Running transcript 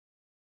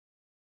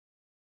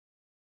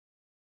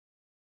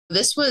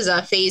This was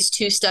a phase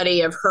 2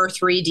 study of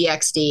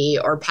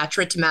HER3-DXd, or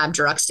Patritumab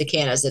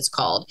deruxtecan, as it's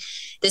called.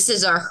 This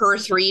is a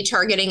HER3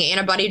 targeting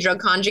antibody-drug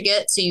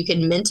conjugate, so you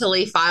can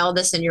mentally file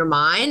this in your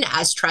mind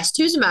as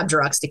Trastuzumab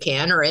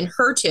deruxtecan, or in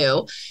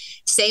HER2.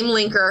 Same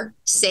linker,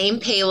 same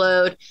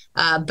payload,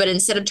 but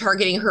instead of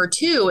targeting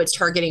HER2, it's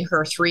targeting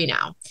HER3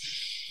 now.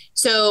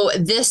 So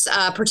this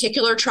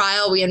particular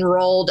trial, we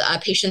enrolled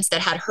patients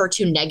that had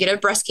HER2 negative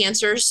breast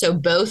cancers, so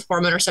both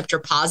hormone receptor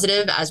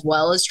positive as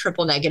well as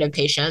triple negative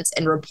patients,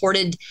 and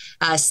reported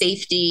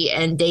safety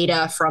and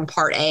data from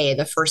Part A,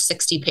 the first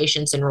 60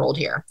 patients enrolled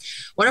here.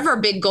 One of our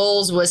big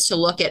goals was to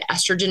look at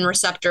estrogen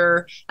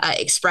receptor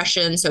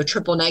expression, so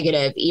triple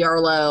negative, ER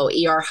low,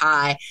 ER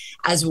high,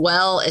 as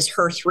well as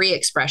HER3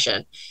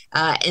 expression,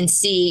 and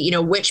see,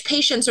 which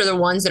patients are the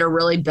ones that are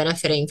really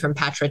benefiting from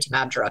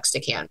Patritumab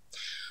deruxtecan.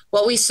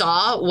 What we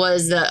saw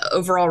was the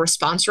overall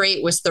response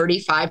rate was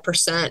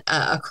 35%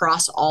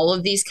 across all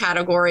of these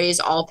categories,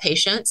 all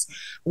patients.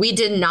 We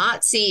did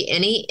not see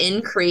any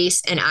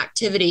increase in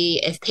activity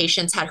if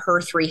patients had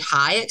HER3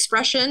 high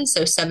expression,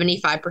 so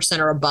 75%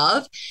 or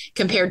above,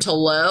 compared to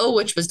low,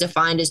 which was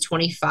defined as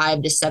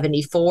 25 to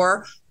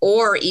 74,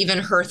 or even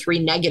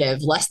HER3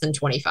 negative, less than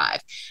 25.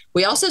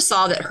 We also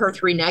saw that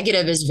HER3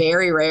 negative is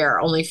very rare,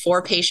 only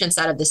 4 patients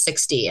out of the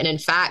 60. And in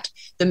fact,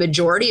 the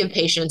majority of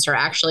patients are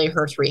actually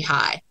HER3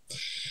 high.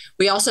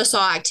 We also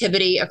saw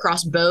activity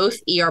across both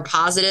ER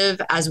positive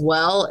as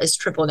well as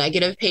triple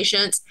negative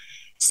patients.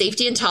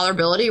 Safety and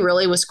tolerability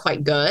really was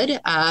quite good.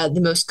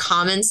 The most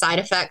common side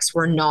effects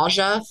were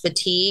nausea,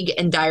 fatigue,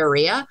 and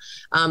diarrhea.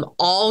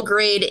 All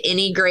grade,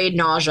 any grade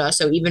nausea,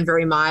 so even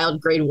very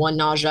mild grade 1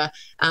 nausea,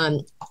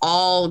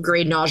 all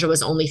grade nausea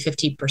was only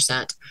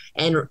 50%.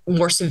 And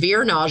more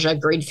severe nausea,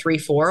 grade 3,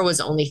 4, was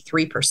only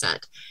 3%.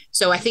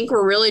 So I think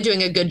we're really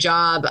doing a good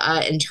job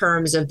in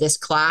terms of this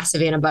class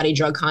of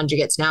antibody-drug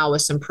conjugates now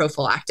with some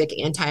prophylactic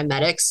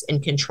antiemetics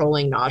in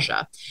controlling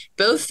nausea.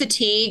 Both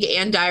fatigue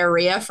and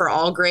diarrhea for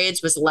all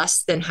grades was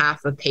less than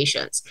half of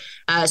patients.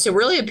 So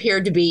really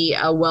appeared to be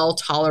a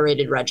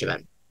well-tolerated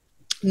regimen.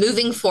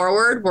 Moving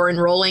forward, we're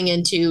enrolling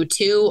into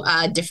 2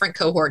 different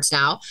cohorts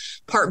now.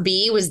 Part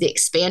B was the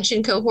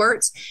expansion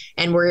cohorts,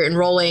 and we're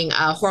enrolling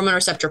hormone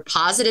receptor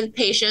positive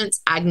patients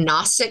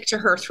agnostic to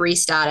HER3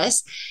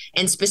 status,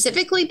 and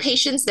specifically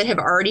patients that have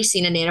already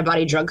seen an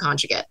antibody drug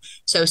conjugate.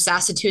 So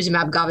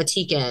Sacituzumab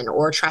govitecan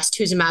or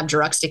Trastuzumab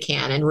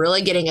deruxtecan, and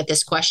really getting at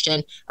this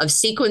question of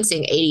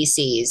sequencing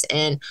ADCs,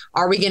 and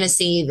are we going to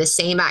see the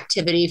same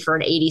activity for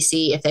an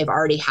ADC if they've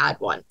already had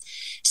one?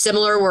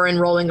 Similar, we're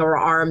enrolling our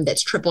arm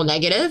that's triple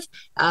negative,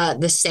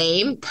 the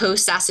same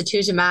post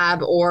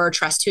Sacituzumab or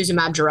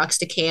Trastuzumab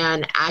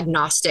deruxtecan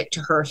agnostic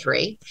to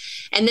HER3.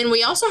 And then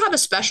we also have a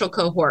special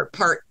cohort,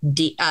 Part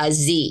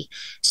Z.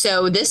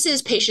 So this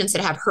is patients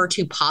that have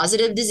HER2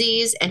 positive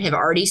disease and have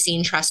already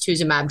seen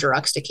Trastuzumab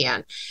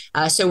deruxtecan.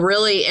 So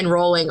really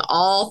enrolling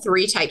all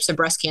 3 types of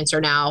breast cancer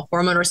now,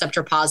 hormone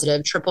receptor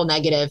positive, triple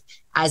negative,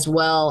 as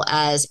well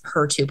as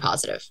HER2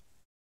 positive.